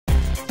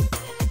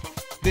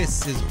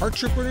This is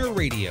Heartrepreneur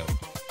Radio,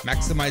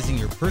 maximizing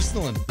your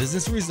personal and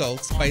business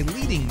results by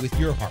leading with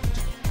your heart.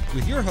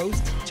 With your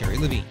host, Terri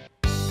Levine.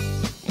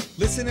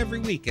 Listen every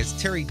week as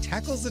Terri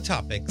tackles the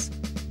topics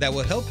that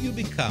will help you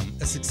become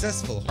a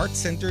successful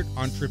heart-centered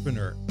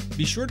entrepreneur.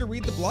 Be sure to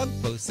read the blog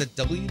posts at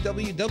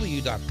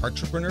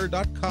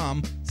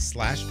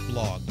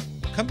www.heartrepreneur.com/blog.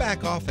 Come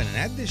back often and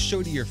add this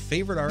show to your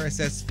favorite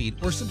RSS feed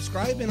or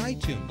subscribe in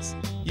iTunes.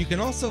 You can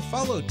also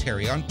follow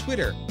Terri on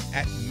Twitter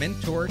at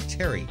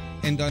MentorTerri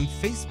and on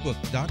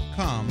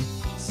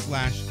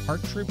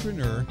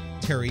Facebook.com/Heartrepreneur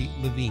Terri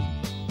Levine.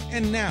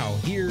 And now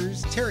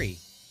here's Terri.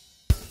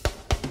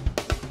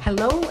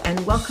 Hello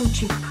and welcome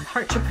to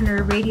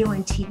Heartrepreneur Radio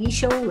and TV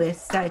show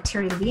with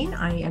Terri Levine.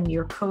 I am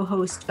your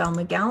co-host,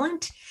 Velma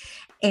Gallant,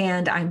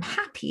 and I'm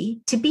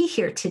happy to be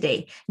here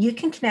today. You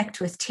can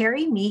connect with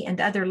Terri, me, and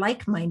other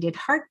like-minded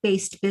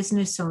heart-based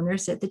business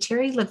owners at the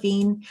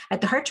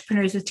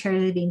Heartrepreneurs with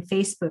Terri Levine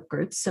Facebook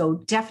group.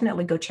 So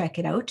definitely go check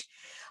it out.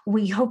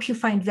 We hope you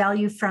find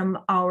value from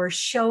our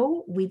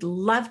show. We'd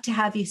love to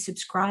have you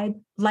subscribe,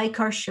 like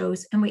our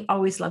shows, and we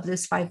always love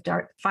those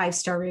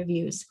five-star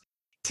reviews.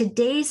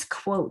 Today's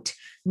quote: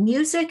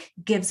 music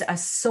gives a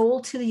soul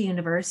to the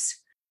universe,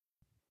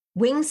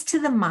 wings to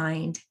the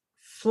mind,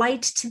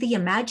 flight to the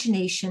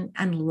imagination,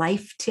 and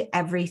life to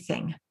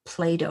everything.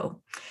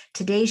 Plato.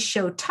 Today's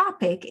show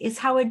topic is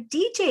how a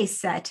DJ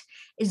set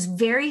is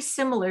very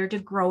similar to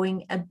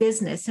growing a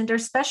business. And our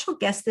special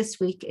guest this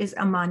week is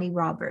Amani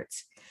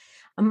Roberts.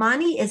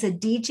 Amani is a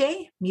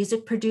DJ,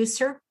 music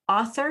producer,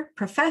 author,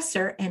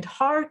 professor, and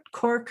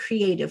hardcore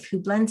creative who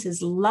blends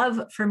his love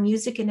for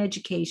music and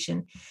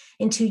education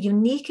into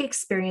unique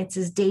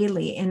experiences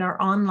daily in our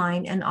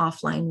online and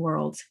offline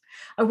worlds.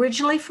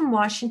 Originally from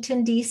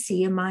Washington,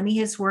 D.C., Amani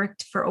has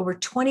worked for over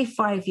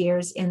 25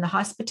 years in the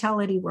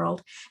hospitality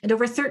world and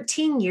over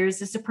 13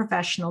 years as a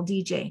professional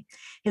DJ.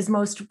 His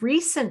most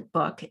recent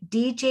book,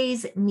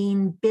 DJs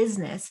Mean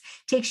Business,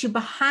 takes you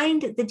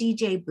behind the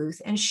DJ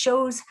booth and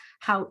shows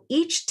how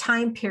each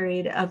time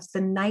period of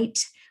the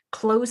night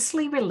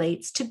closely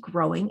relates to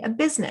growing a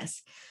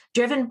business.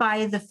 Driven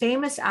by the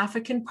famous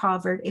African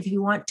proverb, if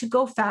you want to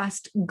go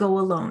fast, go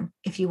alone.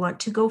 If you want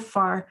to go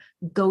far,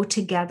 go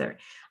together.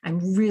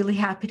 I'm really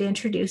happy to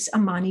introduce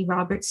Amani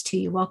Roberts to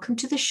you. Welcome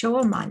to the show,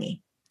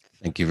 Amani.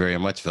 Thank you very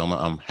much, Velma.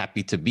 I'm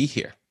happy to be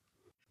here.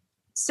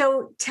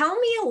 So tell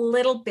me a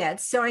little bit.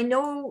 So I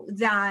know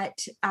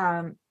that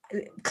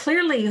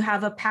clearly you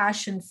have a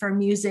passion for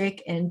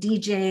music and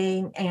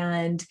DJing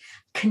and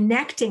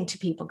connecting to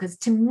people, because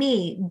to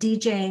me,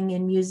 DJing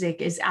and music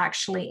is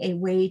actually a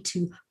way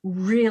to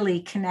really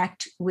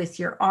connect with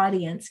your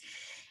audience.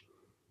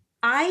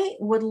 I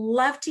would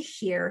love to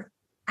hear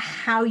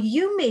how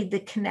you made the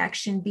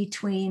connection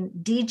between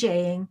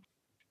DJing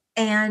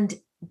and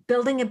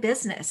building a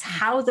business,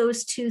 how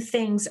those two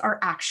things are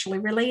actually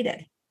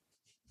related.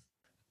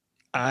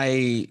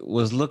 I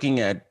was looking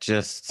at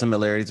just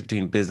similarities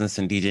between business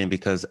and DJing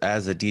because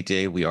as a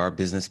DJ, we are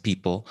business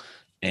people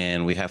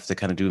and we have to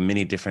kind of do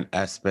many different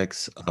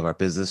aspects of our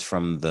business,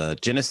 from the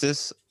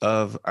genesis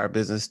of our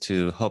business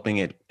to helping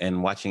it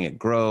and watching it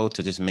grow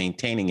to just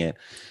maintaining it.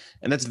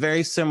 And that's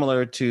very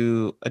similar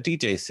to a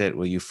DJ set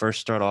where you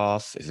first start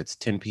off. If it's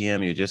 10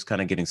 p.m., you're just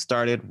kind of getting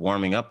started,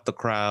 warming up the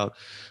crowd,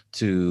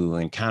 to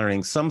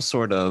encountering some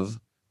sort of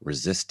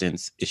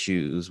resistance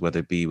issues, whether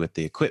it be with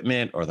the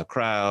equipment or the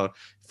crowd,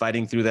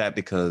 fighting through that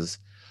because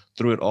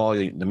through it all,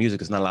 the music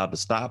is not allowed to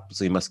stop.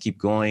 So you must keep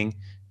going.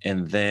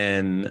 And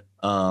then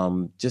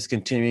just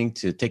continuing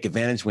to take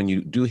advantage when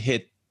you do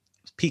hit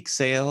peak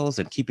sales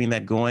and keeping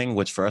that going,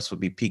 which for us would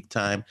be peak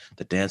time.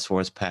 The dance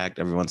floor is packed.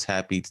 Everyone's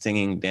happy,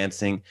 singing,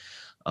 dancing,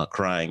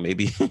 crying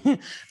maybe.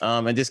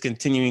 And just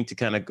continuing to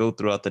kind of go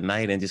throughout the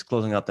night and just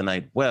closing out the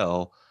night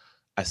well.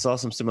 I saw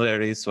some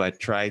similarities. So I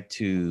tried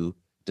to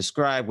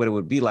describe what it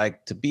would be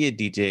like to be a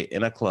DJ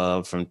in a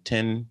club from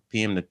 10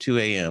 p.m. to 2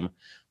 a.m.,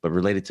 but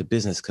related to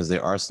business, because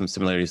there are some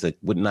similarities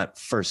that would not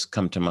first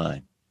come to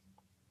mind.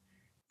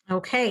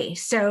 Okay,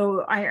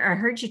 so I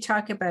heard you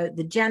talk about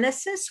the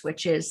genesis,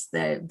 which is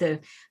the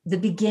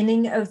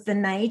beginning of the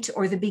night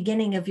or the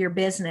beginning of your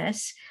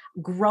business,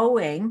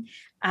 growing,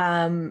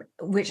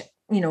 which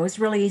is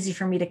really easy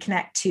for me to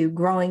connect to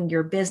growing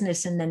your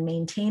business and then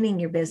maintaining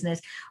your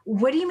business.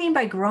 What do you mean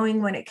by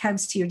growing when it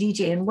comes to your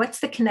DJ, and what's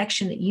the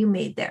connection that you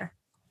made there?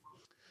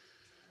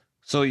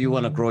 So you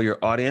want to grow your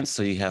audience,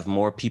 so you have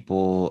more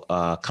people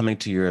coming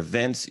to your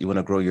events. You want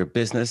to grow your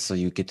business, so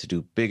you get to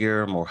do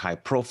bigger, more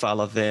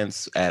high-profile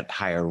events at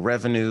higher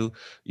revenue.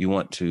 You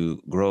want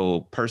to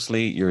grow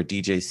personally your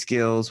DJ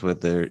skills,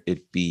 whether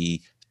it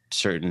be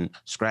certain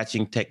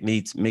scratching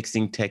techniques,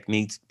 mixing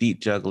techniques,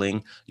 beat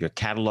juggling, your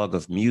catalog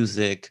of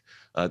music.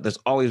 There's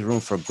always room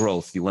for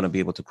growth. You want to be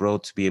able to grow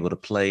to be able to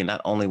play not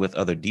only with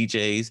other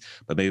DJs,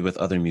 but maybe with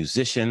other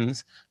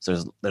musicians.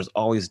 So there's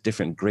always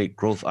different great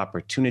growth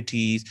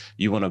opportunities.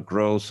 You want to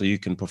grow so you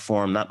can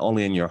perform not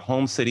only in your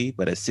home city,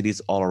 but at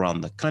cities all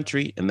around the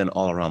country and then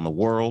all around the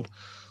world.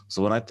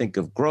 So when I think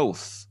of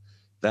growth,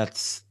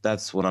 that's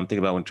what I'm thinking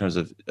about in terms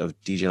of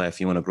DJ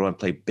life. You want to grow and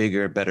play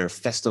bigger, better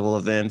festival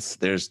events.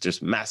 There's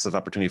just massive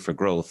opportunity for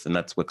growth. And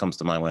that's what comes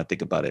to mind when I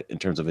think about it in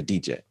terms of a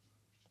DJ.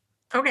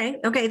 Okay.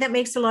 That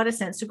makes a lot of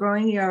sense. So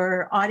growing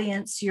your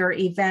audience, your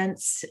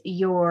events,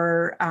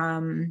 your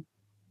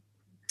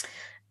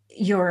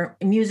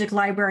music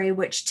library,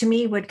 which to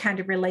me would kind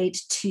of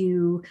relate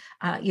to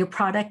your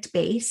product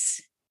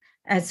base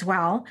as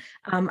well.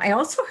 I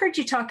also heard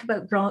you talk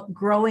about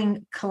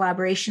growing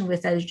collaboration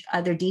with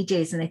other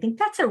DJs. And I think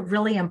that's a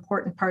really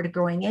important part of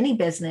growing any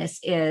business,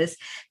 is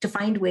to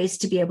find ways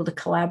to be able to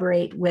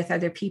collaborate with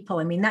other people.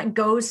 I mean, that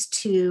goes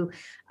to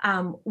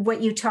what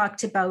we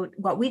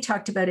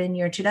talked about in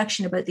your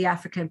introduction about the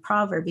African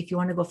proverb: if you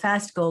want to go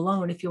fast, go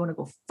alone. If you want to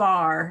go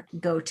far,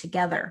 go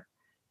together.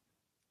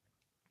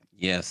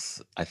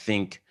 Yes, I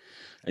think,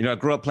 I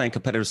grew up playing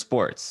competitive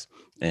sports,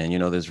 and,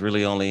 there's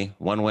really only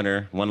one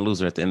winner, one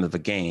loser at the end of the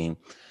game.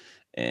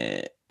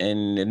 And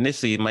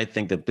initially you might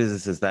think that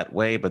business is that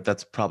way, but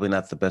that's probably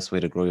not the best way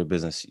to grow your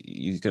business.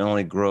 You can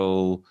only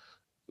grow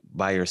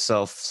by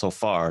yourself so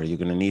far. You're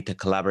going to need to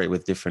collaborate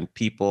with different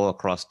people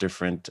across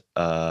different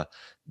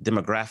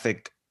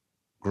demographic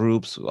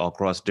groups,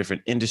 across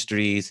different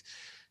industries.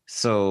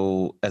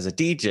 So as a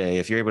DJ,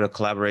 if you're able to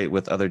collaborate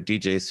with other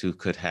DJs who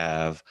could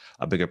have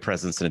a bigger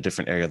presence in a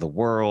different area of the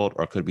world,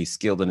 or could be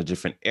skilled in a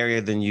different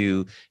area than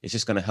you, it's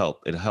just going to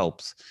help. It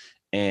helps.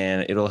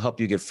 And it'll help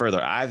you get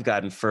further. I've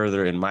gotten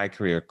further in my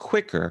career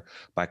quicker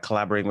by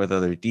collaborating with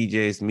other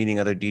DJs, meeting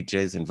other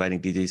DJs, inviting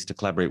DJs to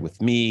collaborate with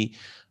me,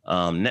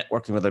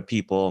 networking with other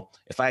people.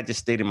 If I just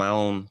stayed in my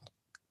own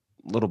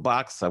little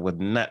box, I would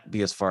not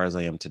be as far as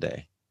I am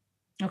today.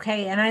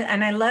 Okay.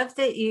 And I love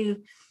that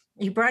you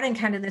brought in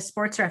kind of the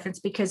sports reference,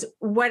 because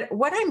what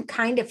I'm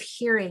kind of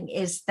hearing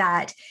is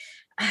that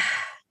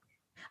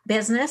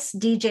business,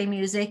 DJ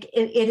music,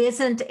 it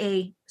isn't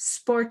a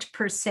sport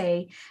per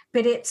se,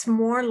 but it's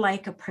more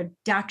like a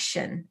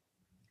production.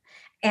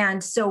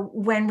 And so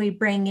when we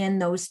bring in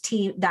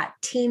that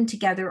team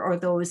together, or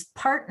those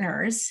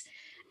partners,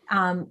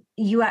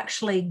 you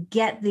actually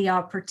get the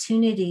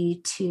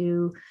opportunity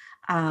to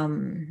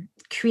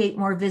create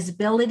more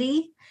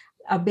visibility,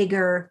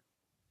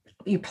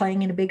 you're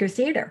playing in a bigger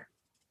theater,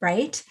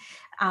 right?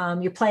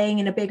 You're playing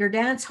in a bigger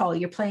dance hall,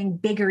 you're playing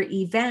bigger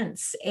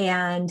events,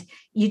 and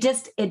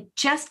it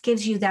just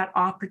gives you that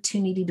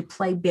opportunity to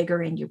play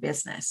bigger in your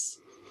business.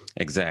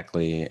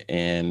 Exactly.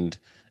 And,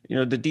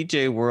 the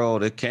DJ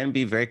world, it can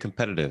be very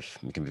competitive.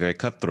 It can be very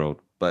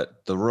cutthroat,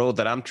 but the road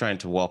that I'm trying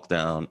to walk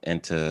down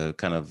and to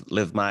kind of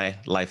live my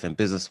life and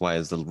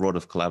business-wise, the road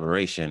of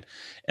collaboration.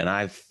 And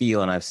I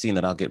feel, and I've seen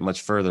that I'll get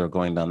much further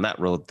going down that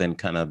road than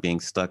kind of being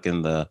stuck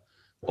in the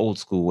old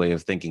school way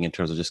of thinking in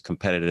terms of just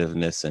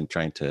competitiveness and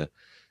trying to,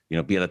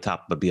 be at the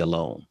top, but be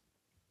alone.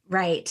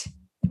 Right.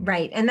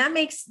 And that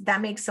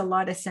makes a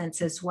lot of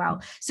sense as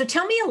well. So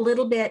tell me a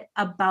little bit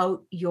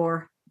about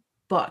your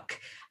book.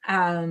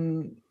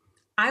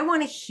 I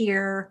want to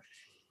hear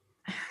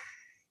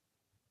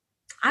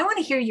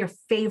your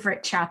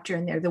favorite chapter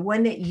in there, the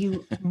one that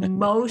you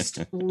most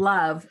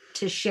love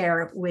to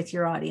share with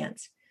your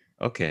audience.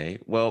 Okay.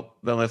 Well,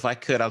 if I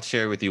could, I'll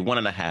share with you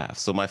 1.5.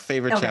 So my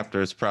favorite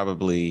chapter is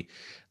probably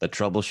the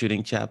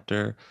troubleshooting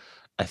chapter.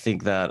 I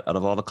think that out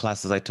of all the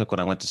classes I took when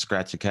I went to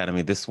Scratch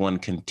Academy, this one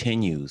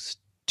continues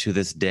to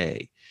this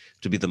day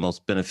to be the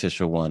most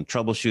beneficial one.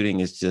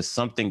 Troubleshooting is just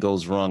something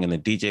goes wrong in the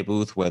DJ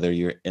booth, whether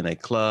you're in a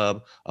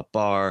club, a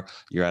bar,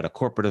 you're at a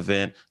corporate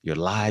event, you're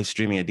live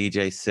streaming a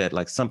DJ set,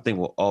 like something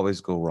will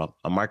always go wrong.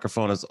 A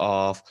microphone is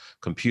off,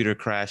 computer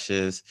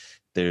crashes,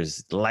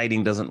 there's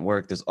lighting doesn't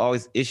work. There's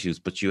always issues,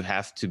 but you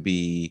have to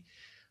be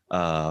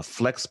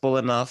flexible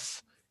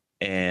enough,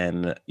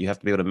 and you have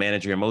to be able to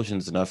manage your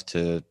emotions enough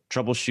to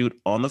troubleshoot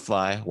on the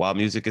fly while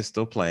music is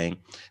still playing,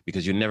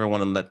 because you never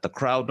want to let the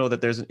crowd know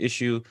that there's an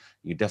issue.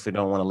 You definitely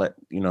don't want to let,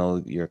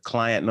 your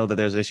client know that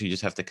there's an issue. You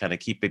just have to kind of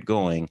keep it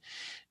going.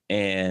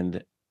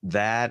 And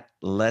that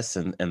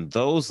lesson and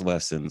those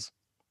lessons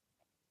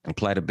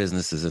apply to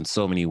businesses in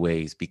so many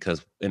ways,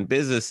 because in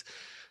business,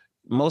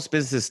 most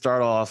businesses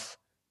start off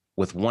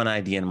with one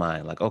idea in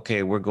mind. Like,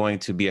 okay, we're going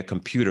to be a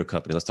computer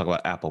company. Let's talk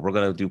about Apple. We're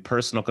going to do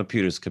personal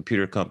computers,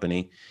 computer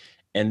company.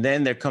 And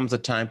then there comes a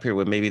time period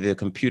where maybe the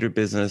computer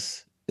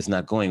business is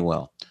not going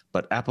well,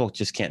 but Apple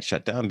just can't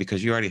shut down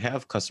because you already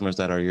have customers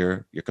that are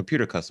your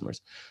computer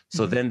customers.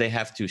 So then they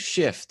have to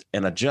shift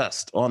and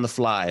adjust on the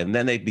fly. And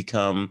then they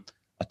become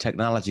a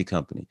technology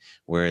company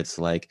where it's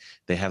like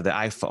they have the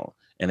iPhone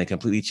and they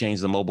completely change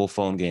the mobile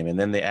phone game. And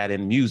then they add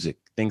in music,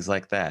 things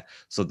like that.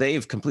 So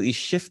they've completely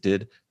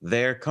shifted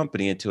their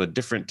company into a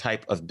different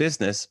type of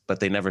business,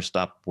 but they never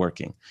stop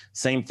working.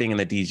 Same thing in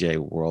the DJ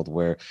world,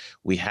 where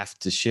we have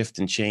to shift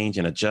and change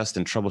and adjust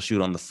and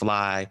troubleshoot on the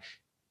fly,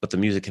 but the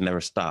music can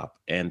never stop.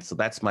 And so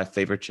that's my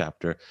favorite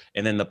chapter.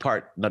 And then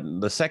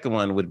the second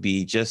one would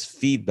be just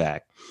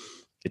feedback.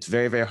 It's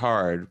very, very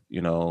hard,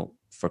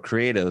 for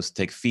creatives to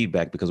take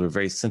feedback because we're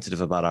very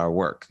sensitive about our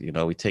work.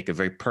 We take it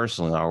very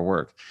personally, our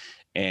work.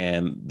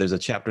 And there's a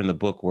chapter in the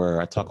book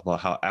where I talk about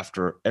how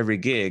after every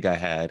gig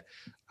I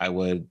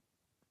would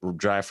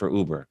drive for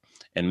Uber.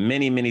 And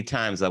many, many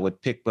times I would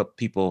pick up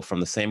people from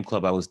the same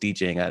club I was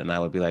DJing at, and I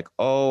would be like,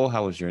 oh,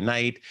 how was your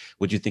night?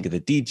 What'd you think of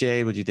the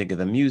DJ? What'd you think of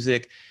the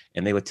music?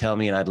 And they would tell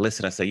me, and I'd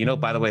listen. I say, you know,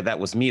 by the way, that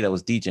was me that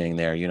was DJing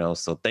there, you know,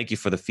 so thank you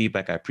for the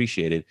feedback. I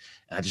appreciate it.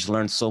 And I just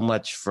learned so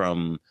much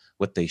from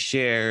what they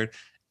shared.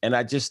 And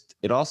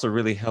it also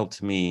really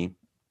helped me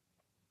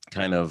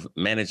kind of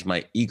manage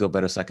my ego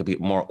better so I could be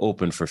more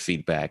open for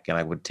feedback, and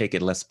I would take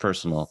it less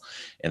personal.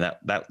 And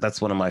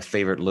that's one of my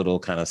favorite little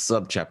kind of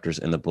sub chapters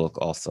in the book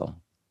also.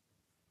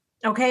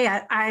 Okay,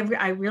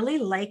 I really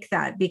like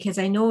that, because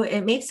I know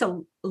it makes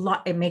a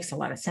lot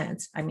of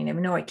sense. I mean, I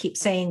know I keep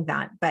saying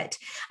that, but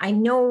I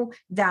know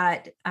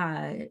that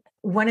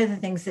one of the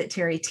things that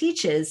Terri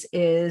teaches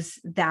is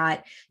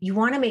that you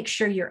want to make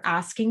sure you're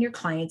asking your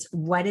clients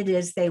what it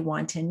is they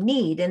want and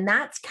need. And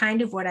that's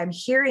kind of what I'm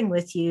hearing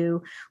with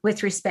you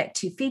with respect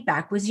to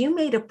feedback, was you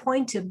made a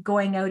point of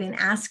going out and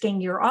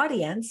asking your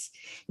audience,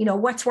 you know,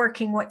 what's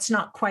working, what's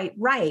not quite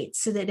right,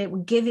 so that it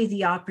would give you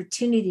the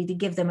opportunity to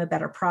give them a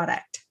better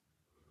product.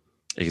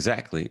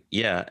 Exactly.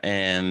 Yeah.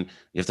 And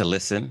you have to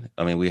listen.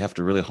 I mean, we have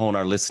to really hone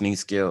our listening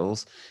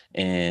skills,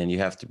 and you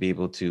have to be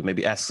able to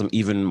maybe ask some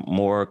even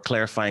more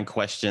clarifying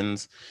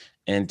questions,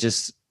 and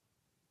just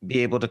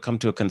be able to come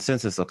to a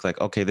consensus of like,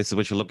 okay, this is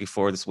what you're looking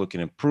for. This is what we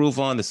can improve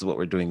on. This is what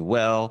we're doing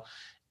well.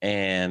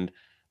 And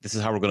this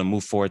is how we're going to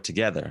move forward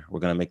together. We're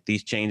going to make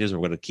these changes. We're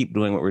going to keep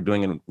doing what we're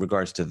doing in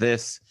regards to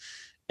this.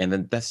 And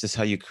then that's just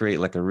how you create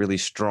like a really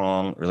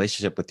strong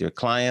relationship with your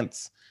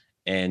clients.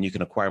 And you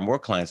can acquire more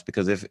clients,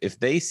 because if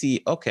they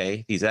see,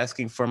 okay, he's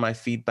asking for my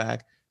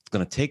feedback, it's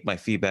going to take my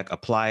feedback,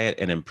 apply it,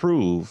 and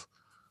improve.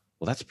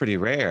 Well, that's pretty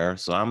rare.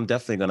 So I'm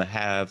definitely going to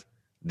have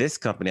this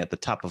company at the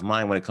top of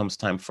mind when it comes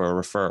time for a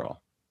referral.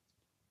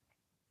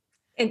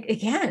 And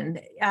again,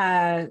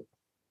 I'm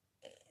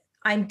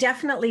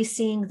definitely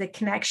seeing the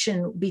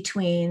connection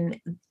between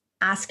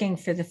asking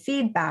for the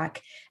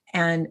feedback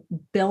and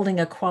building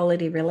a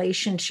quality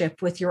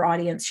relationship with your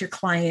audience, your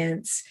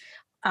clients.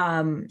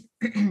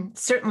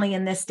 Certainly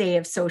in this day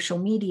of social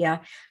media,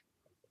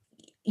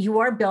 you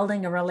are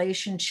building a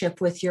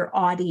relationship with your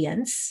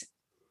audience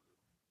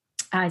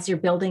as you're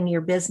building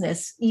your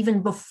business,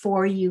 even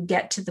before you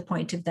get to the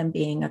point of them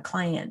being a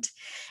client.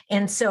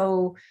 And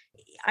so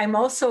I'm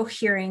also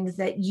hearing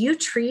that you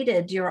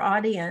treated your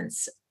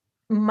audience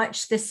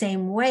much the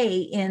same way,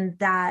 in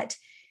that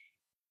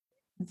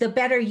the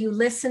better you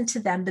listened to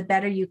them, the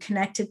better you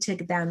connected to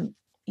them,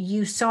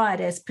 you saw it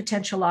as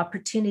potential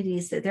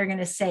opportunities that they're going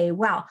to say,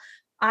 well,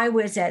 I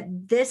was at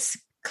this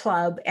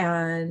club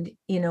and,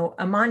 you know,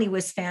 Amani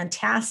was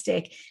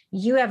fantastic.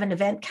 You have an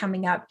event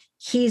coming up.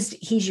 He's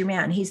your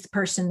man. He's the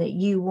person that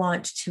you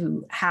want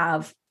to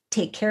have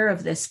take care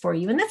of this for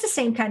you. And that's the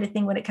same kind of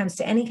thing when it comes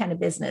to any kind of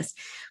business,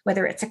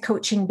 whether it's a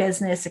coaching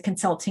business, a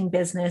consulting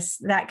business,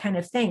 that kind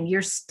of thing.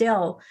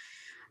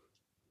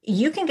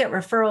 You can get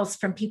referrals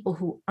from people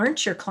who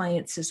aren't your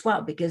clients as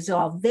well, because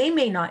while they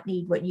may not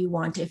need what you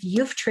want, if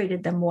you've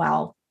treated them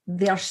well,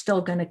 they're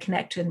still going to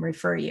connect and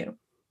refer you.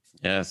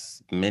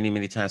 Yes. Many,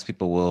 many times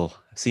people will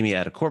see me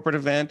at a corporate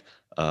event.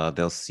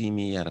 They'll see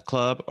me at a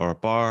club or a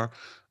bar.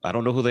 I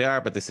don't know who they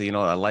are, but they say, you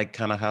know, I like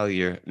kind of how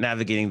you're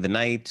navigating the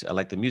night. I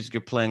like the music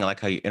you're playing. I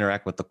like how you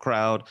interact with the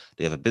crowd.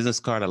 Do you have a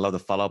business card? I'd love to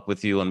follow up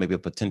with you on maybe a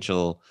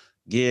potential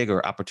gig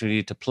or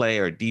opportunity to play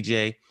or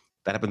DJ.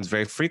 That happens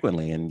very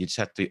frequently, and you just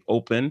have to be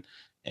open,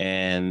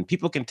 and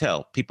people can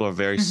tell. People are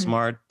very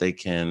smart.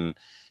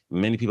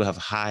 Many people have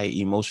high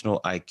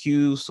emotional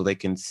IQ, so they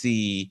can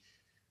see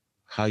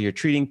how you're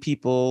treating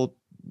people,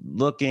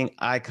 looking,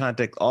 eye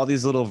contact, all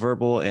these little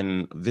verbal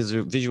and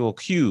visual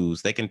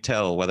cues. They can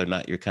tell whether or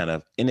not you're kind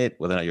of in it,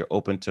 whether or not you're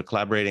open to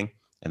collaborating,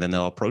 and then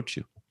they'll approach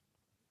you.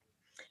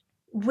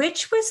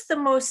 Which was the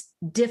most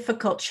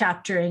difficult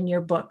chapter in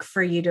your book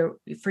for you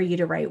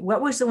to write?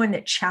 What was the one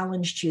that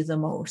challenged you the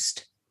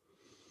most?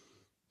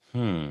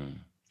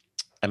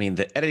 I mean,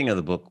 the editing of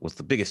the book was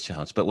the biggest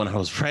challenge, but when I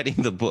was writing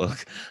the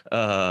book,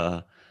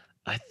 I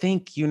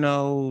think, you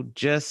know,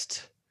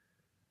 just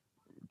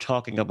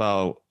talking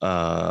about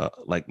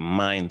like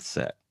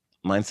mindset.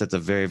 Mindset's a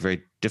very,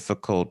 very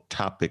difficult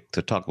topic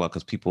to talk about,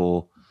 because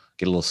people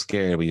get a little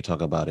scared when you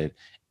talk about it.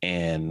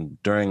 And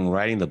during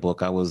writing the book,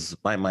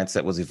 my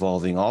mindset was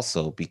evolving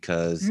also,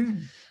 because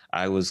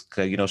I was,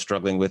 you know,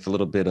 struggling with a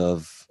little bit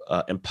of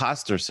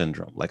imposter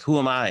syndrome. Like, who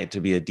am I to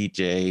be a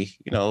DJ,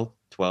 you know,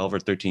 12 or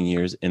 13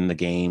 years in the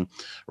game,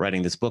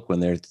 writing this book, when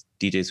there's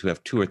DJs who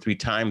have 2 or 3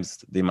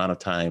 times the amount of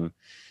time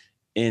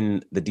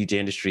in the DJ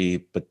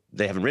industry, but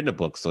they haven't written a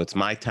book. So it's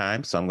my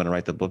time. So I'm going to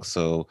write the book.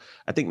 So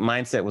I think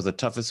mindset was the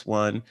toughest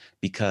one,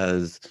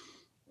 because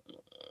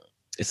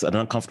it's an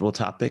uncomfortable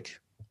topic.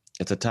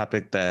 It's a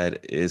topic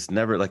that is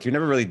never, like, you're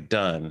never really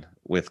done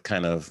with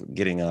kind of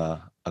getting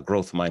a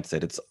growth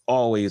mindset. It's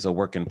always a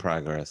work in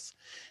progress.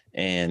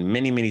 And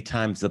many, many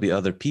times there'll be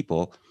other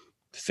people,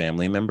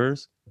 family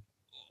members,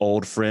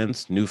 old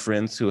friends, new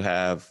friends, who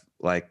have,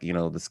 like, you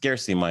know, the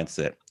scarcity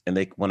mindset, and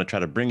they want to try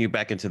to bring you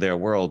back into their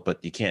world, but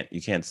you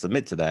can't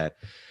submit to that.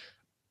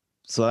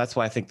 So that's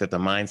why I think that the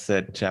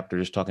mindset chapter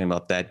is talking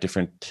about that,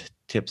 different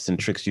tips and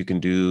tricks you can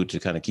do to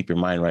kind of keep your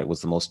mind right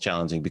was the most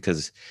challenging,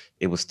 because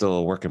it was still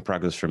a work in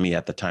progress for me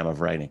at the time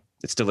of writing.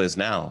 It still is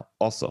now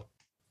also.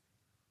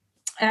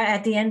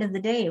 At the end of the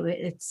day,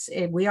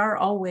 we are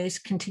always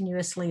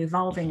continuously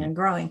evolving and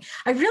growing.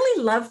 I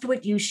really loved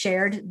what you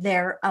shared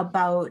there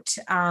about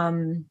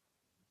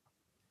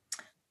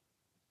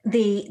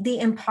the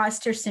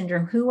imposter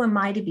syndrome. Who am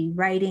I to be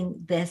writing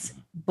this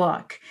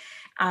book?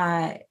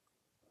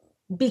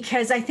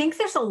 Because I think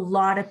there's a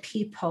lot of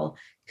people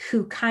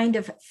who kind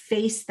of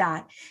face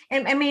that.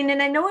 And I mean,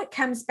 and I know it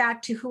comes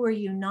back to who are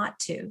you not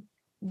to?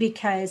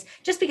 Because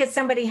just because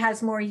somebody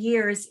has more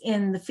years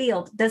in the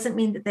field doesn't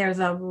mean that they're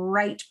the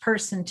right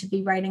person to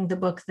be writing the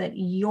book that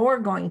you're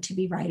going to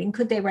be writing.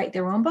 Could they write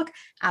their own book?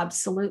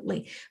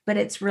 Absolutely. But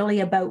it's really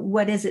about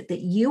what is it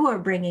that you are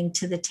bringing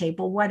to the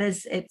table? What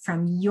is it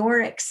from your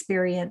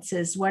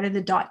experiences? What are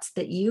the dots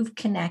that you've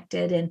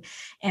connected,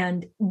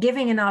 and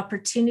giving an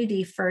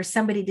opportunity for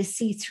somebody to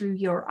see through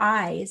your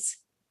eyes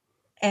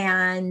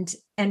and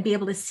be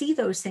able to see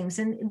those things.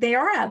 And they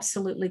are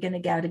absolutely going to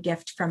get a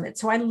gift from it.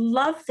 So I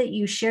love that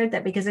you shared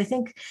that, because I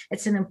think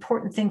it's an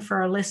important thing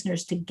for our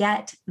listeners to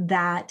get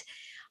that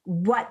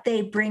what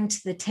they bring to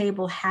the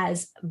table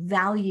has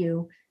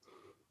value,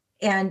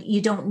 and you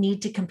don't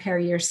need to compare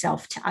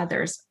yourself to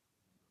others.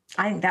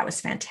 I think that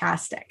was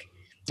fantastic.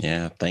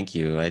 Yeah, thank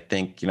you. I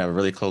think, I have a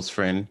really close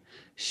friend.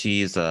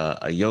 She's a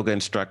yoga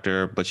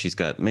instructor, but she's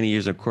got many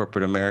years in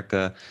corporate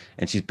America,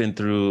 and she's been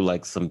through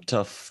like some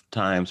tough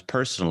times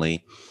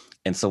personally.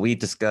 And so we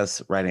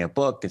discuss writing a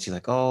book, and she's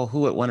like, oh,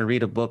 who would want to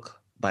read a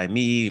book by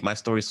me? My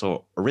story's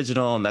so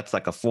original. And that's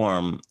like a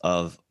form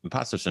of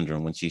imposter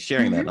syndrome when she's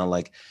sharing that. And I'm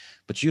like,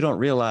 but you don't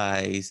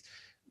realize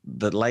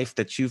the life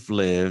that you've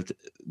lived,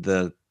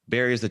 the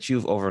barriers that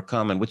you've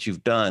overcome and what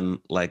you've done.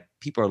 Like,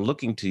 people are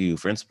looking to you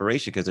for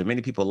inspiration, because there are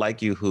many people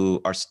like you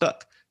who are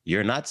stuck.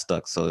 You're not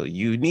stuck. So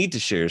you need to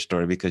share your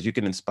story, because you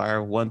can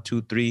inspire 1,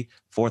 2, 3,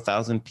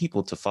 4,000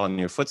 people to follow in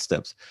your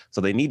footsteps.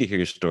 So they need to hear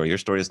your story. Your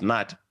story is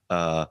not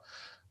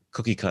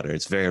cookie cutter.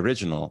 It's very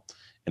original.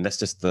 And that's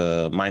just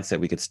the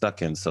mindset we get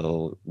stuck in.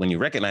 So when you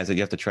recognize it,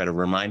 you have to try to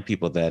remind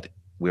people that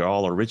we're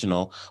all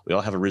original. We all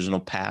have original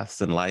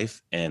paths in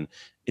life, and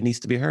it needs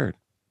to be heard.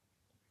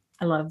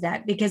 I love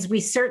that, because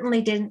we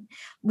certainly didn't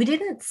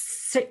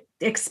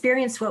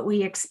experience what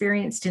we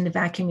experienced in a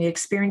vacuum. We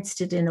experienced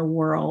it in a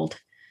world.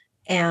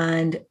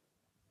 And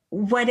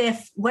what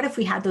if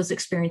we had those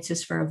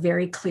experiences for a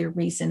very clear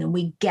reason, and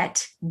we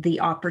get the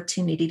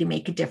opportunity to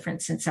make a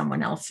difference in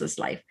someone else's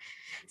life?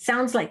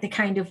 Sounds like the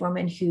kind of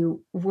woman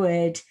who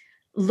would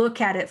look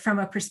at it from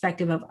a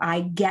perspective of,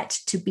 I get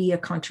to be a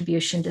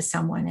contribution to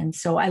someone. And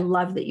so I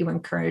love that you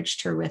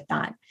encouraged her with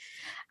that.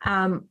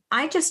 I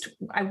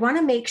want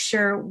to make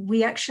sure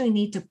we actually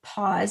need to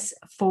pause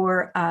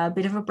for a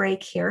bit of a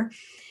break here.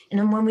 And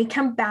then when we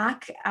come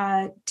back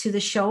to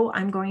the show,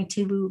 I'm going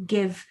to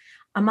give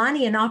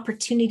Amani an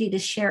opportunity to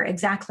share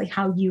exactly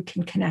how you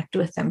can connect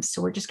with them.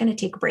 So we're just going to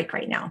take a break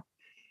right now.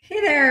 Hey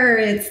there,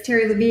 it's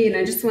Terri Levine.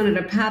 I just wanted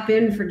to pop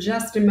in for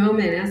just a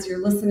moment as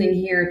you're listening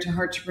here to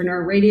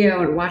Heartrepreneur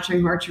Radio and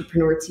watching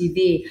Heartrepreneur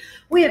TV.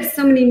 We have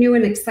so many new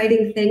and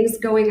exciting things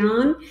going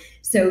on.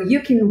 So you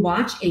can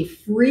watch a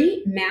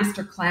free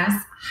masterclass.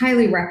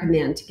 Highly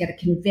recommend to get a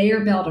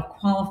conveyor belt of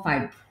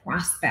qualified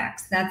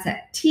prospects. That's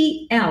at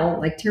TL,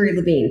 like Terri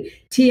Levine,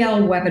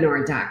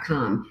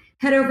 tlwebinar.com.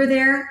 Head over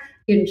there,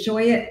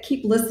 enjoy it,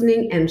 keep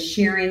listening and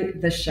sharing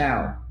the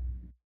show.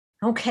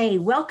 Okay,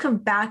 welcome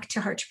back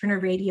to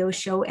Heartrepreneur Radio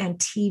Show and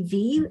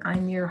TV.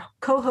 I'm your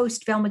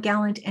co-host, Velma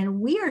Gallant, and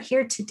we are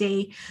here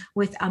today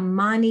with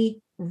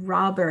Amani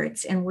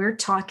Roberts, and we're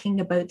talking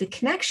about the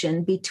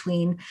connection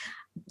between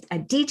a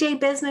DJ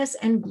business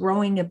and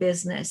growing a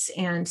business.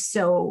 And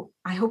so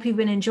I hope you've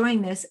been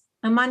enjoying this.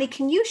 Amani,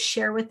 can you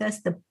share with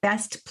us the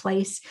best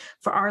place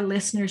for our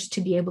listeners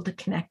to be able to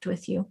connect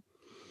with you?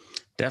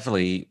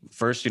 Definitely.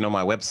 First,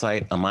 my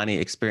website,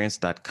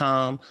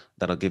 amaniexperience.com.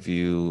 That'll give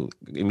you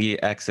immediate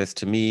access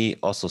to me.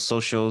 Also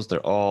socials,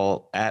 they're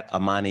all at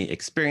Amani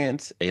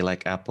Experience. A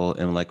like Apple,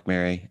 M like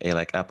Mary, A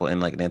like Apple,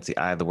 N like Nancy,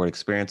 I, the word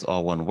experience,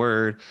 all one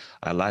word.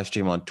 I live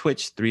stream on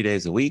Twitch 3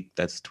 days a week.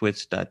 That's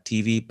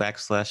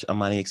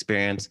twitch.tv/Amani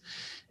Experience.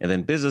 And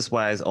then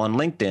business-wise, on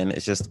LinkedIn,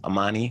 it's just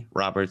Amani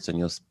Roberts, and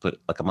you'll put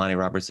like Amani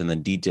Roberts and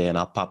then DJ, and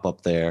I'll pop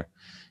up there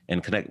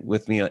and connect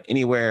with me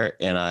anywhere.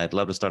 And I'd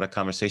love to start a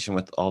conversation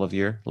with all of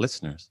your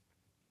listeners.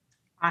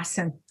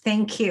 Awesome.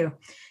 Thank you.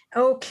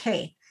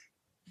 Okay.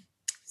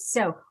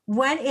 So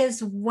what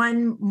is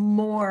one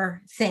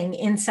more thing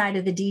inside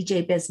of the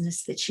DJ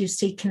business that you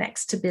see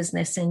connects to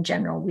business in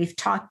general? We've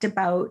talked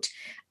about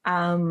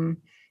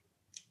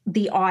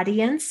the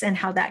audience and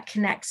how that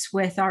connects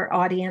with our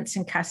audience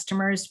and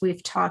customers.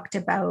 We've talked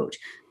about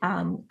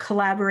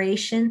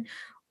collaboration.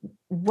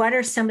 What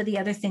are some of the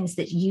other things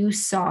that you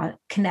saw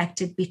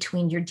connected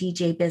between your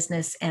DJ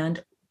business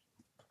and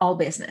all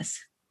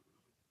business?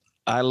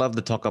 I love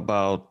to talk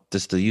about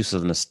just the use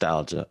of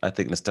nostalgia. I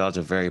think nostalgia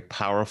is a very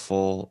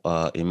powerful,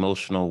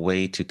 emotional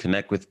way to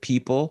connect with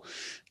people.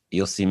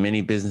 You'll see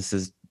many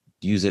businesses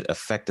use it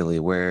effectively,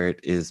 where it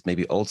is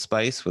maybe Old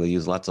Spice, where they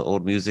use lots of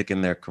old music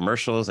in their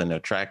commercials and their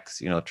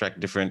tracks, attract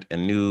different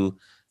and new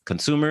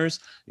consumers.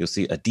 You'll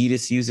see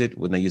Adidas use it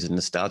when they use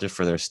nostalgia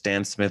for their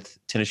Stan Smith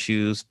tennis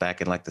shoes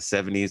back in like the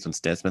 70s when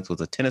Stan Smith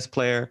was a tennis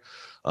player.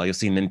 You'll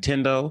see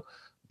Nintendo.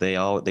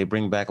 They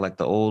bring back like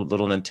the old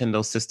little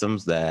Nintendo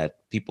systems that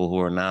people who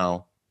are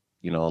now,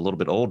 a little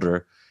bit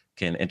older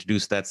can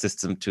introduce that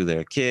system to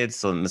their kids.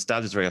 So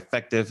nostalgia is very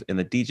effective in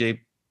the DJ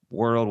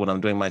world. When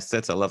I'm doing my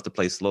sets, I love to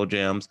play slow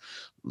jams,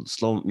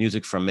 slow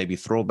music from maybe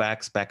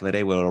throwbacks back in the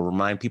day, where it'll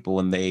remind people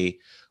when they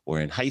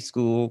were in high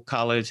school,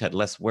 college, had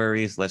less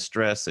worries, less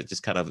stress. It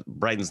just kind of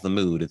brightens the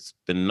mood. It's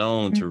been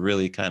known to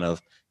really kind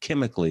of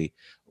chemically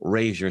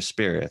raise your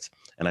spirits.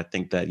 And I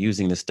think that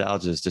using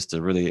nostalgia is just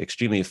a really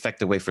extremely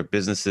effective way for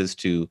businesses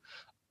to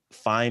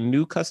find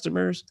new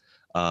customers,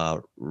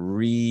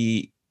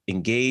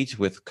 re-engage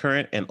with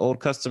current and old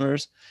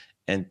customers,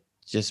 and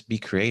just be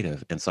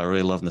creative. And so I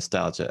really love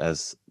nostalgia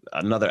as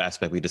another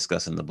aspect we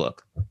discuss in the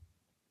book.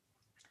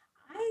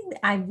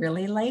 I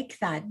really like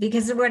that,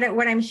 because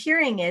what I'm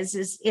hearing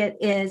is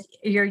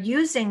you're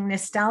using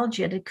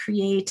nostalgia to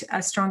create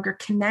a stronger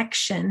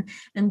connection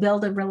and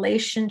build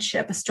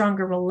a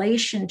stronger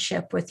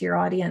relationship with your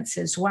audience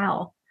as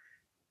well.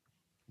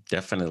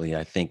 Definitely.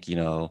 I think,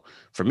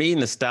 for me,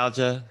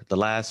 nostalgia, the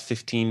last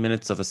 15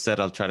 minutes of a set,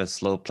 I'll try to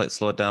slow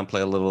it down,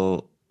 play a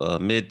little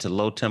mid to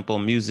low tempo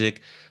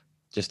music,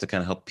 just to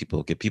kind of help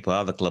get people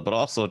out of the club, but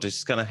also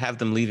just kind of have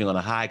them leaving on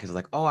a high, because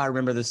like, oh, I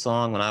remember this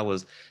song when I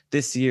was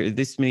this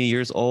many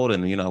years old,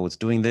 and I was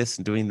doing this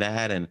and doing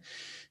that, and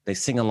they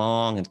sing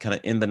along and kind of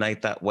end the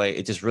night that way.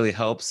 It just really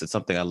helps. It's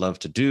something I love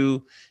to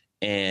do.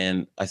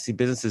 And I see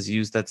businesses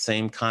use that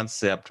same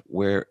concept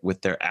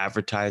with their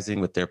advertising,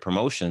 with their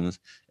promotions,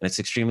 and it's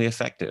extremely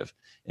effective.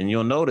 And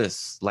you'll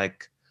notice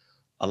like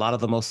a lot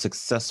of the most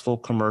successful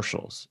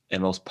commercials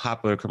and most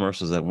popular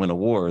commercials that win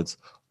awards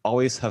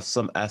always have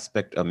some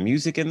aspect of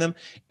music in them.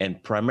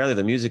 And primarily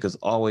the music is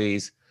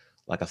always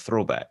like a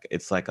throwback.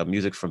 It's like a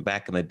music from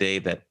back in the day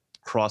that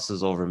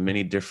crosses over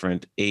many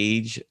different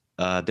age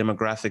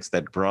demographics,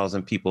 that draws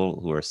in people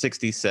who are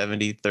 60,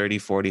 70, 30,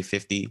 40,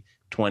 50,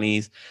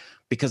 20s.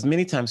 Because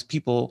many times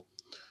people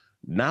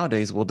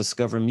nowadays will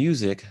discover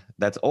music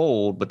that's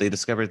old, but they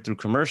discover it through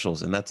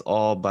commercials. And that's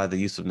all by the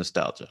use of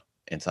nostalgia.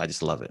 And so I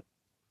just love it.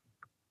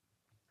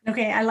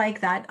 Okay, I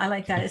like that.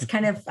 It's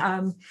kind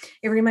of,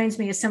 it reminds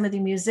me of some of the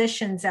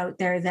musicians out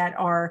there that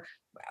are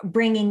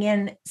bringing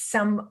in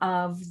some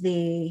of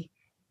the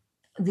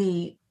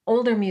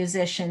older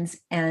musicians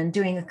and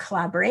doing a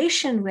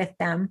collaboration with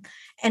them.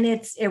 And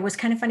it was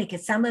kind of funny,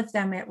 because some of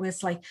them, it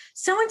was like,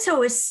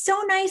 so-and-so is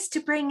so nice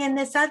to bring in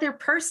this other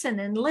person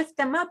and lift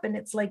them up. And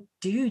it's like,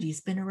 dude, he's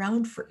been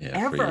around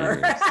forever.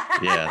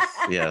 Yeah,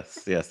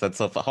 yes. That's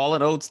so. Hall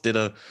 & Oates did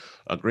a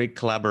great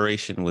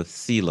collaboration with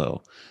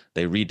CeeLo.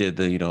 They redid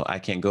the, I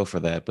Can't Go For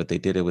That, but they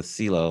did it with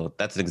CeeLo.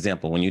 That's an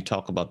example. When you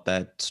talk about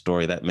that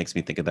story, that makes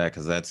me think of that,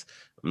 because that's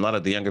a lot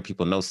of the younger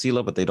people know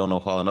CeeLo, but they don't know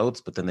Hall &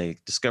 Oates. But then they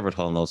discovered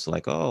Hall & Oates,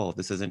 like, oh,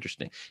 this is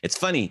interesting. It's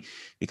funny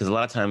because a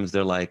lot of times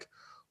they're like,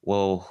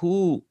 well,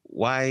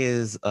 why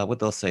is, what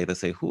they'll say,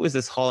 who is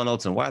this Hall &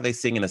 Oates and why are they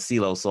singing a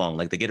CeeLo song?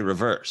 Like they get it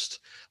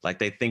reversed. Like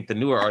they think the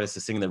newer artist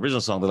is singing the original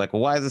song. They're like,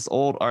 well, why is this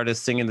old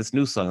artist singing this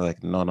new song? They're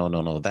like,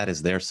 no, that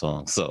is their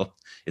song. So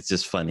it's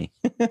just funny.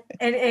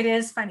 It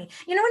is funny.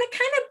 And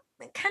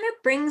it kind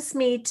of brings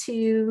me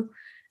to,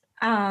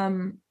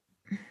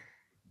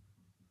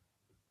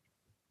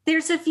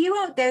 there's a view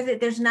out there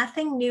that there's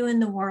nothing new in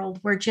the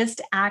world. We're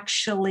just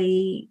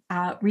actually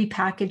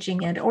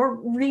repackaging it or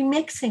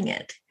remixing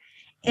it.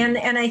 And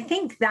I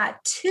think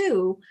that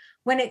too,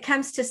 when it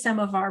comes to some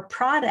of our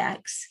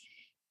products,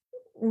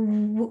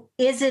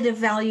 is it a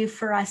value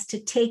for us to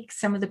take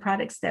some of the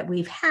products that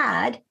we've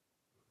had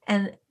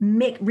and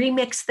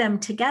remix them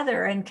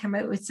together and come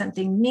out with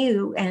something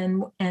new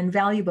and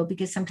valuable?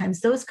 Because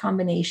sometimes those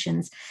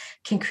combinations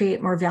can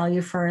create more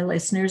value for our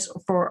listeners,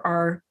 for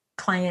our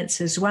clients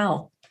as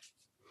well.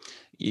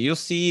 You'll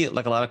see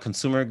like a lot of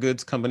consumer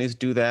goods companies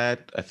do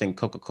that. I think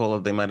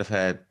Coca-Cola, they might have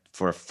had,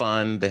 for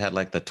fun, they had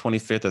like the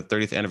 25th or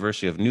 30th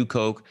anniversary of New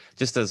Coke,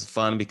 just as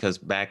fun, because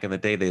back in the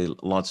day they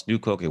launched New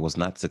Coke. It was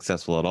not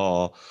successful at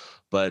all.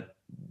 But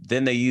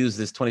then they used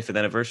this 25th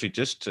anniversary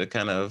just to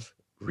kind of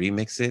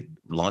remix it,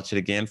 launch it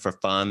again for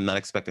fun, not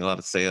expecting a lot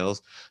of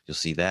sales. You'll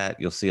see that.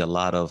 You'll see a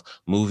lot of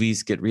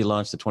movies get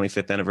relaunched the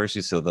 25th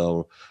anniversary. So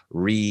they'll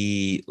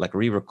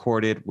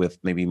re-record it with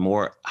maybe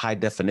more high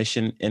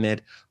definition in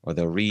it, or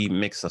they'll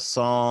remix a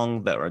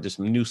song that are just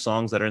new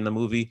songs that are in the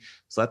movie.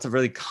 So that's a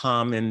really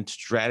common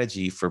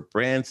strategy for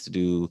brands to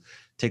do,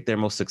 take their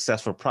most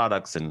successful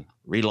products and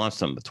relaunch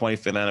them the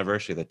 25th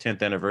anniversary, the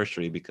 10th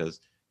anniversary, because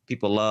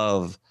people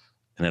love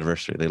an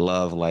anniversary. They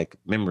love like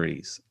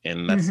memories.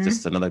 And that's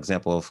just another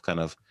example of kind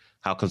of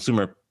how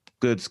consumer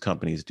goods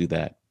companies do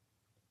that.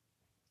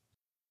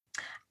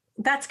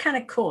 That's kind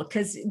of cool,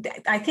 because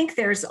I think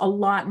there's a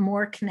lot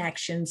more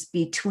connections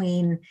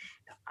between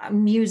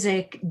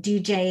music,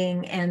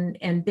 DJing,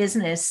 and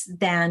business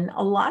than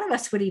a lot of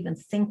us would even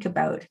think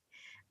about.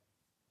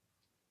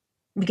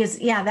 Because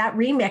that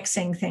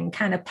remixing thing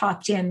kind of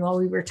popped in while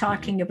we were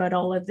talking about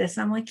all of this.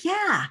 I'm like,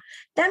 yeah,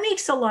 that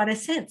makes a lot of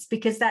sense,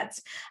 because that's,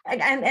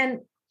 and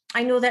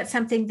I know that's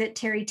something that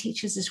Terri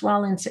teaches as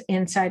well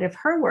inside of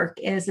her work,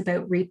 is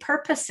about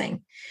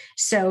repurposing.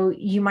 So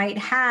you might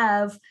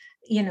have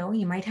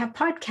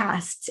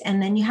podcasts,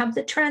 and then you have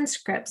the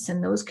transcripts,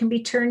 and those can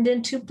be turned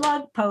into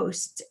blog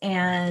posts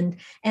and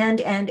so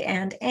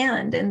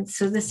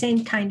the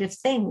same kind of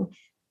thing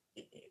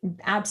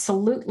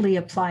absolutely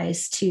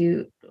applies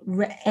to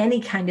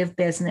any kind of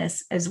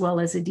business as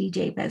well as a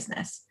DJ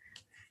business.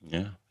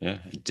 Yeah.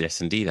 Yes,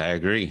 indeed. I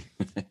agree.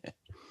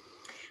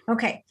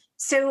 Okay.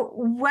 So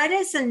what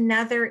is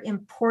another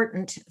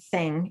important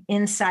thing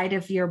inside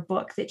of your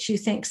book that you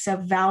think's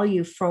of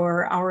value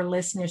for our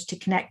listeners to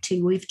connect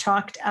to? We've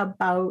talked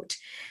about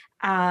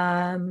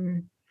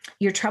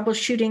your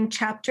troubleshooting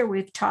chapter.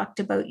 We've talked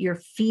about your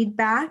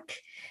feedback.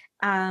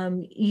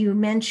 You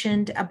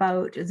mentioned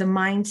about the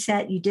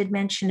mindset. You did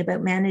mention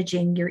about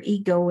managing your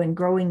ego and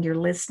growing your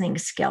listening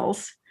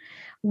skills.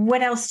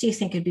 What else do you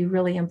think would be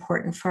really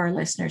important for our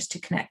listeners to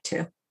connect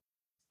to?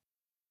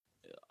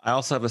 I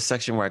also have a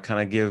section where I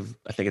kind of give,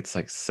 I think it's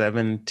like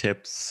 7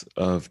 tips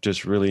of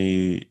just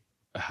really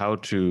how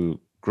to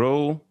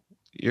grow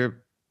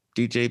your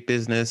DJ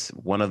business.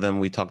 One of them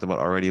we talked about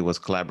already was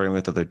collaborating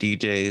with other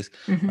DJs.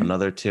 Mm-hmm.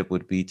 Another tip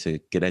would be to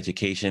get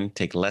education,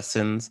 take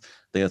lessons. I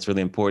think that's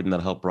really important.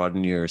 That'll help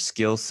broaden your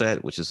skill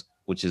set, which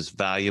is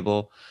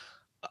valuable.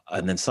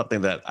 And then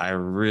something that I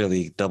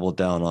really double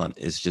down on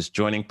is just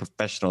joining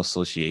professional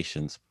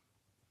associations.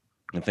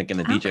 I think in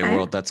the DJ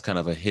world, that's kind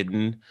of a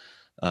hidden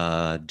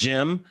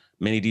gem.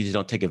 Many DJs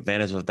don't take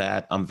advantage of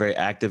that. I'm very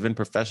active in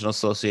professional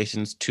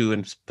associations, 2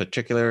 in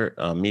particular,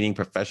 Meeting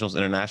Professionals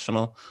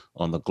International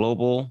on the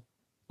global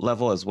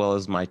level, as well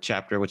as my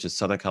chapter, which is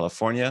Southern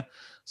California.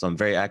 So I'm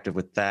very active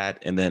with that.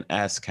 And then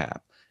ASCAP.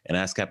 And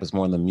ASCAP is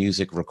more on the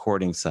music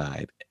recording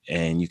side.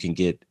 And you can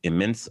get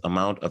immense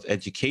amount of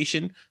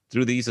education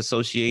through these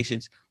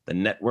associations. The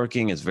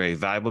networking is very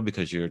valuable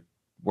because you're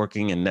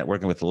working and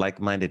networking with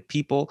like-minded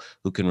people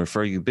who can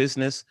refer you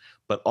business,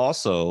 but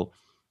also,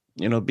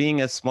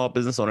 being a small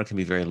business owner can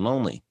be very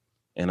lonely.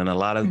 And in a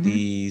lot of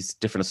these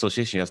different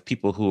associations, you have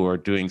people who are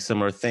doing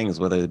similar things,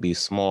 whether it be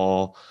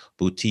small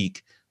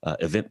boutique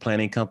event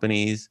planning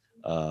companies,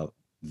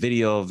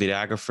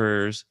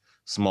 videographers,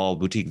 small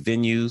boutique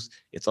venues.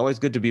 It's always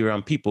good to be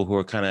around people who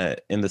are kind of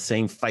in the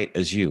same fight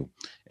as you.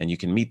 And you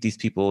can meet these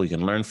people, you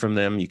can learn from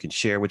them, you can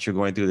share what you're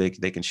going through,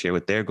 they can share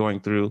what they're going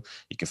through,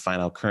 you can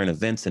find out current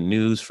events and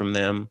news from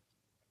them.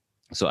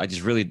 So I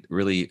just really,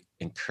 really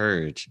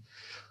encourage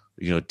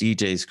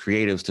DJs,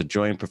 creatives to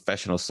join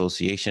professional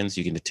associations.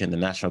 You can attend the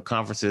national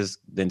conferences,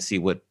 then see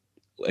what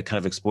kind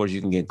of exposure you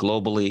can get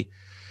globally.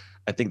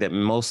 I think that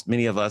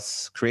many of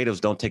us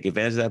creatives don't take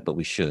advantage of that, but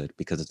we should,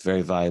 because it's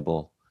very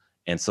valuable.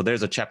 And so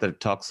there's a chapter that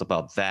talks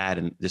about that,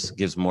 and this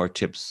gives more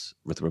tips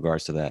with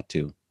regards to that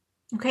too.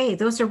 Okay,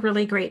 those are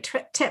really great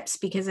tips,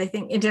 because I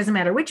think it doesn't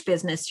matter which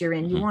business you're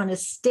in, you want to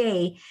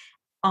stay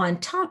on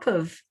top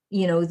of,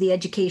 the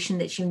education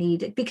that you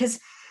need, because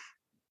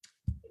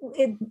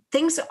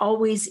things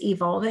always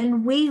evolve,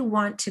 and we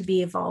want to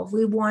be evolved.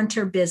 We want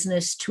our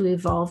business to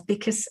evolve,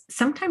 because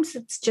sometimes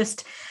it's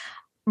just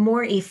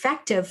more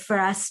effective for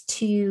us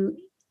to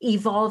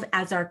evolve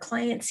as our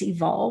clients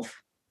evolve,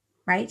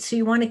 right? So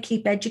you want to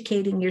keep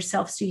educating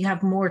yourself so you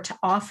have more to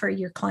offer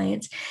your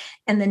clients.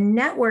 And the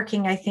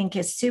networking, I think,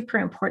 is super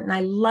important.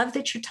 I love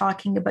that you're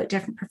talking about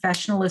different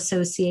professional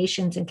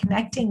associations and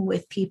connecting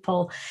with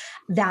people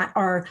that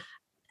are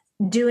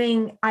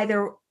doing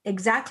either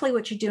exactly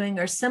what you're doing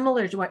or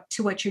similar to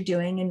what you're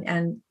doing,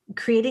 and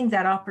creating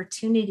that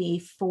opportunity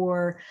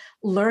for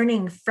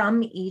learning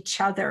from each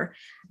other.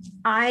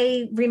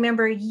 I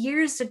remember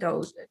years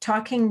ago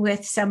talking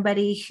with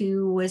somebody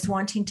who was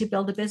wanting to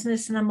build a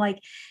business, and I'm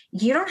like,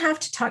 you don't have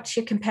to talk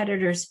to your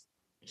competitors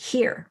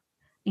here.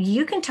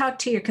 You can talk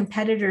to your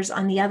competitors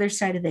on the other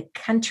side of the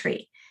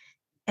country,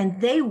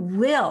 and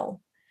they'll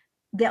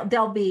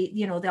be,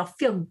 they'll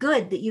feel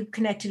good that you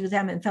connected with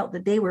them and felt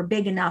that they were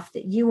big enough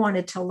that you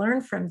wanted to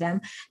learn from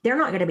them. They're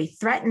not going to be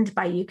threatened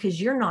by you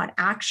because you're not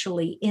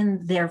actually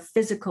in their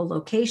physical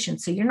location.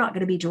 So you're not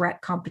going to be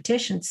direct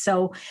competition.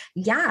 So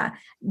yeah,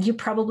 you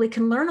probably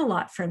can learn a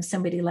lot from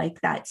somebody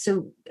like that.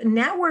 So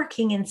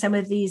networking in some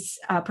of these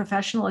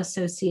professional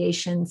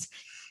associations,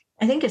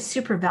 I think, is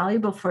super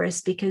valuable for us,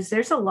 because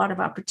there's a lot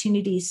of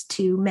opportunities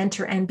to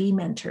mentor and be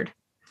mentored.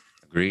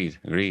 Agreed.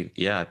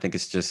 Yeah, I think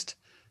it's just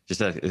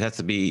that it has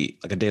to be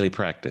like a daily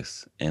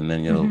practice, and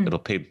then it'll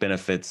pay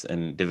benefits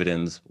and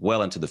dividends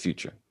well into the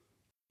future.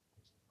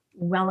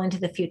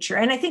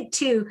 And I think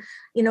too,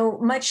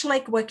 much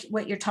like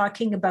what you're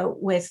talking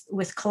about with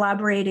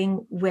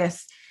collaborating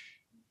with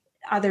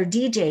other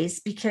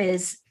DJs,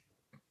 because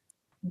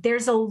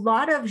there's a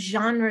lot of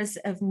genres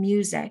of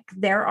music.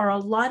 There are a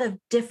lot of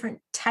different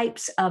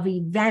types of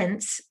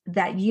events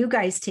that you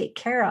guys take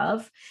care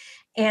of.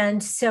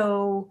 And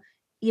so,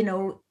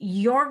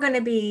 you're going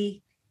to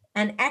be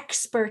an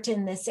expert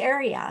in this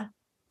area.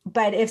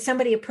 But if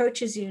somebody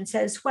approaches you and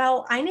says,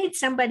 well, I need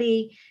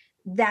somebody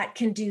that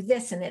can do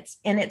this,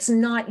 and it's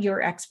not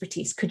your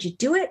expertise. Could you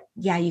do it?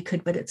 Yeah, you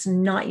could, but it's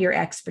not your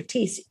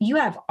expertise. You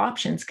have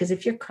options, because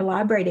if you're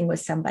collaborating with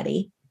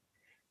somebody,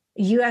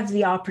 you have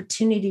the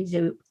opportunity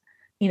to,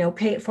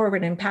 pay it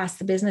forward and pass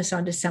the business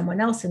on to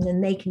someone else, and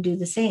then they can do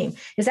the same.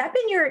 Has that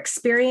been your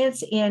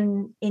experience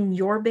in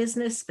your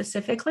business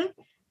specifically?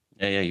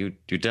 Yeah, you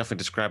definitely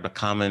described a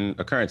common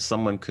occurrence.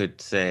 Someone could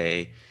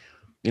say,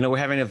 we're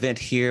having an event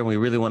here and we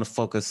really want to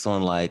focus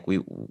on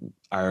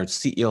our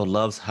CEO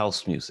loves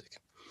house music,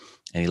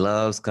 and he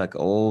loves like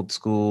old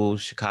school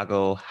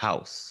Chicago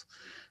house.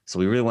 So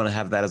we really want to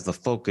have that as the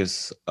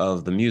focus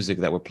of the music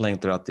that we're playing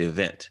throughout the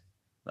event.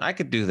 I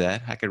could do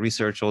that. I could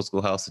research old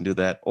school house and do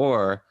that.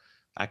 Or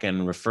I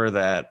can refer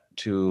that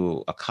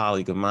to a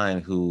colleague of mine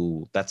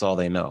who that's all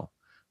they know.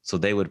 So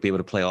they would be able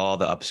to play all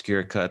the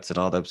obscure cuts and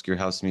all the obscure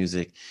house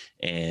music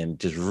and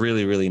just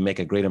really, really make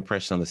a great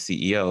impression on the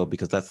CEO,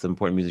 because that's the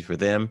important music for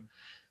them.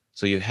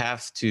 So you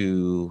have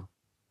to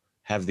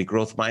have the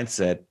growth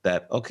mindset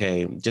that,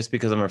 okay, just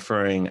because I'm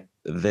referring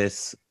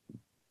this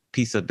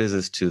piece of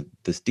business to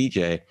this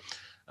DJ,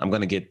 I'm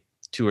going to get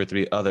 2 or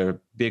 3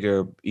 other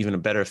bigger, even a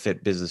better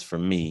fit business for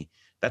me.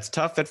 That's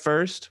tough at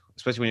first,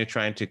 especially when you're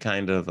trying to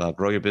kind of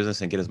grow your business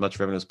and get as much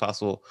revenue as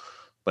possible.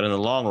 But in the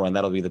long run,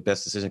 that'll be the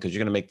best decision, because you're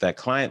going to make that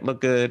client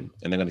look good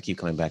and they're going to keep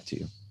coming back to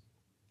you.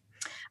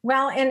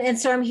 Well, and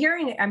so I'm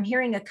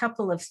hearing a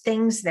couple of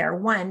things there.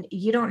 One,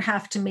 you don't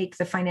have to make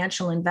the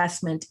financial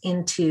investment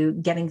into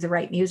getting the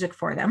right music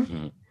for them.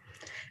 Mm-hmm.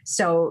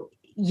 So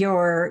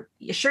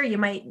you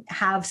might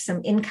have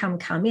some income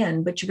come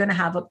in, but you're going to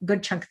have a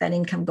good chunk of that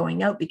income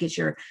going out because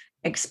you're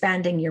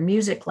expanding your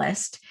music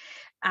list.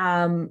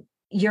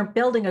 You're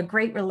building a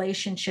great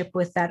relationship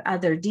with that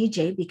other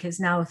DJ,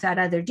 because now if that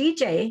other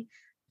DJ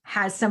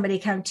has somebody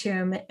come to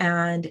him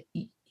and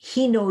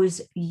he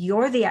knows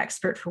you're the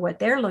expert for what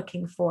they're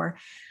looking for,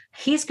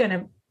 he's going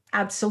to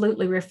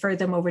absolutely refer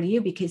them over to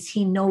you because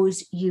he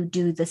knows you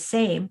do the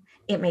same.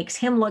 It makes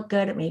him look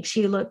good. It makes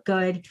you look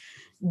good.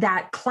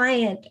 That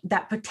client,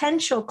 that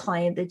potential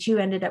client that you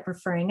ended up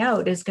referring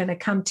out, is going to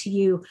come to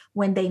you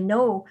when they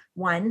know,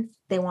 one,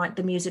 they want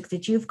the music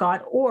that you've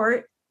got,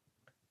 or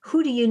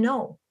who do you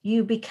know?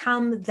 You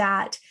become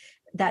that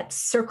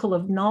circle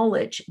of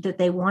knowledge that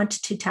they want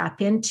to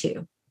tap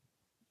into.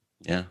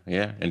 Yeah,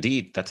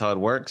 indeed. That's how it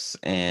works.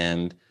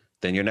 And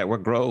then your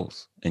network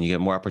grows and you get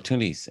more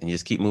opportunities and you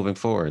just keep moving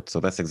forward. So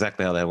that's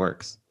exactly how that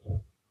works.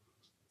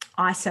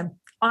 Awesome.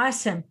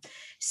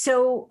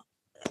 So,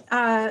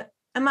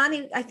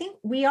 Amani, I think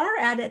we are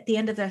at the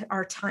end of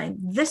our time.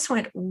 This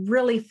went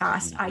really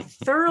fast. I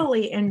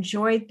thoroughly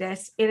enjoyed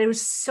this. It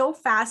was so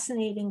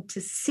fascinating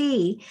to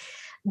see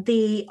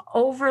the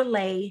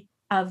overlay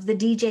of the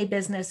DJ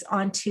business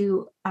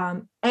onto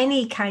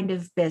any kind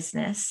of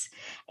business,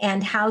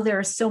 and how there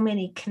are so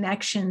many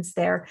connections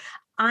there.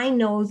 I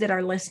know that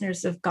our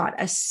listeners have got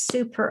a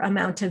super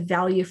amount of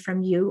value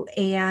from you.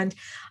 And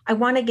I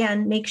want to,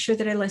 again, make sure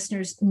that our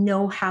listeners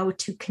know how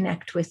to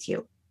connect with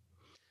you.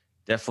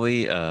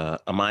 Definitely.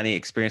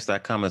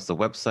 AmaniExperience.com is the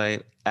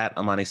website, at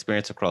Amani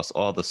Experience across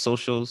all the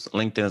socials.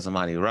 LinkedIn is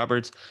Amani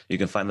Roberts. You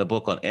can find the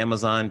book on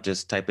Amazon.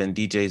 Just type in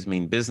DJs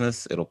Mean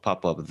Business. It'll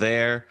pop up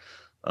there.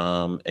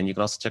 And you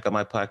can also check out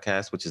my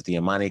podcast, which is the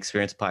Amani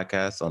Experience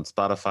podcast, on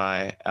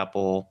Spotify,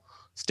 Apple,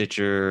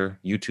 Stitcher,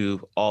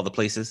 YouTube, all the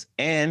places.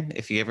 And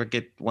if you ever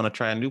want to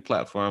try a new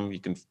platform, you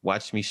can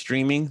watch me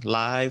streaming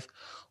live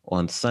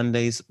on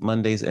Sundays,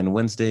 Mondays, and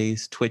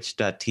Wednesdays,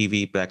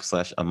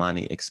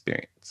 twitch.tv/Amani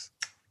Experience.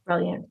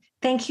 Brilliant.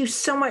 Thank you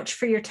so much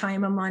for your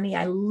time, Amani.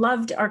 I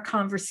loved our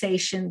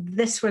conversation.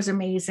 This was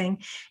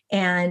amazing.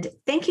 And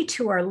thank you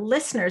to our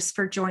listeners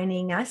for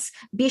joining us.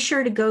 Be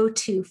sure to go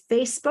to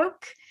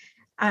Facebook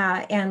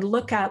and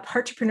look up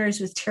Heartrepreneurs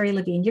with Terri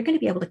Levine. You're going to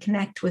be able to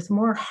connect with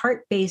more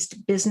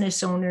heart-based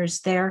business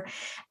owners there.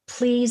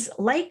 Please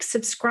like,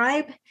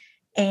 subscribe,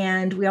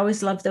 and we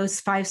always love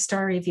those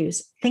 5-star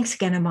reviews. Thanks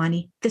again,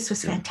 Amani. This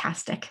was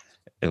fantastic.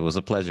 It was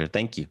a pleasure.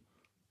 Thank you.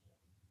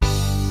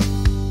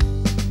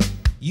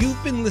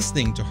 You've been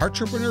listening to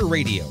Heartrepreneur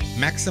Radio,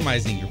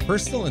 maximizing your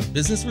personal and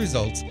business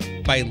results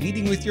by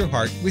leading with your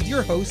heart, with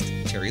your host,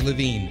 Terri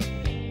Levine.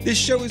 This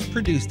show is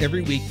produced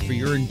every week for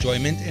your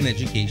enjoyment and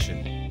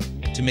education.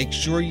 To make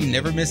sure you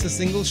never miss a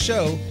single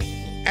show,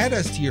 add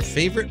us to your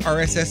favorite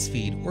RSS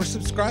feed or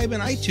subscribe in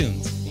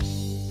iTunes.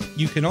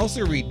 You can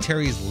also read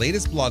Terri's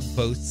latest blog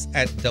posts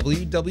at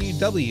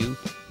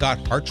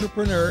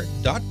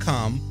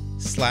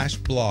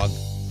www.heartrepreneur.com/blog,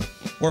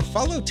 or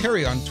follow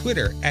Terri on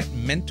Twitter at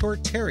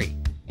MentorTerri,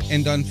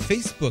 and on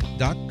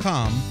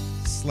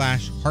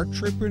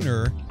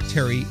Facebook.com/Heartrepreneur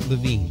Terri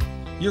Levine.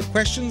 Your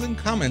questions and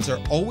comments are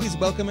always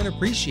welcome and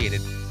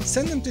appreciated.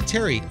 Send them to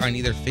Terri on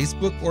either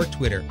Facebook or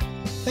Twitter.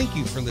 Thank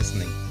you for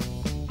listening.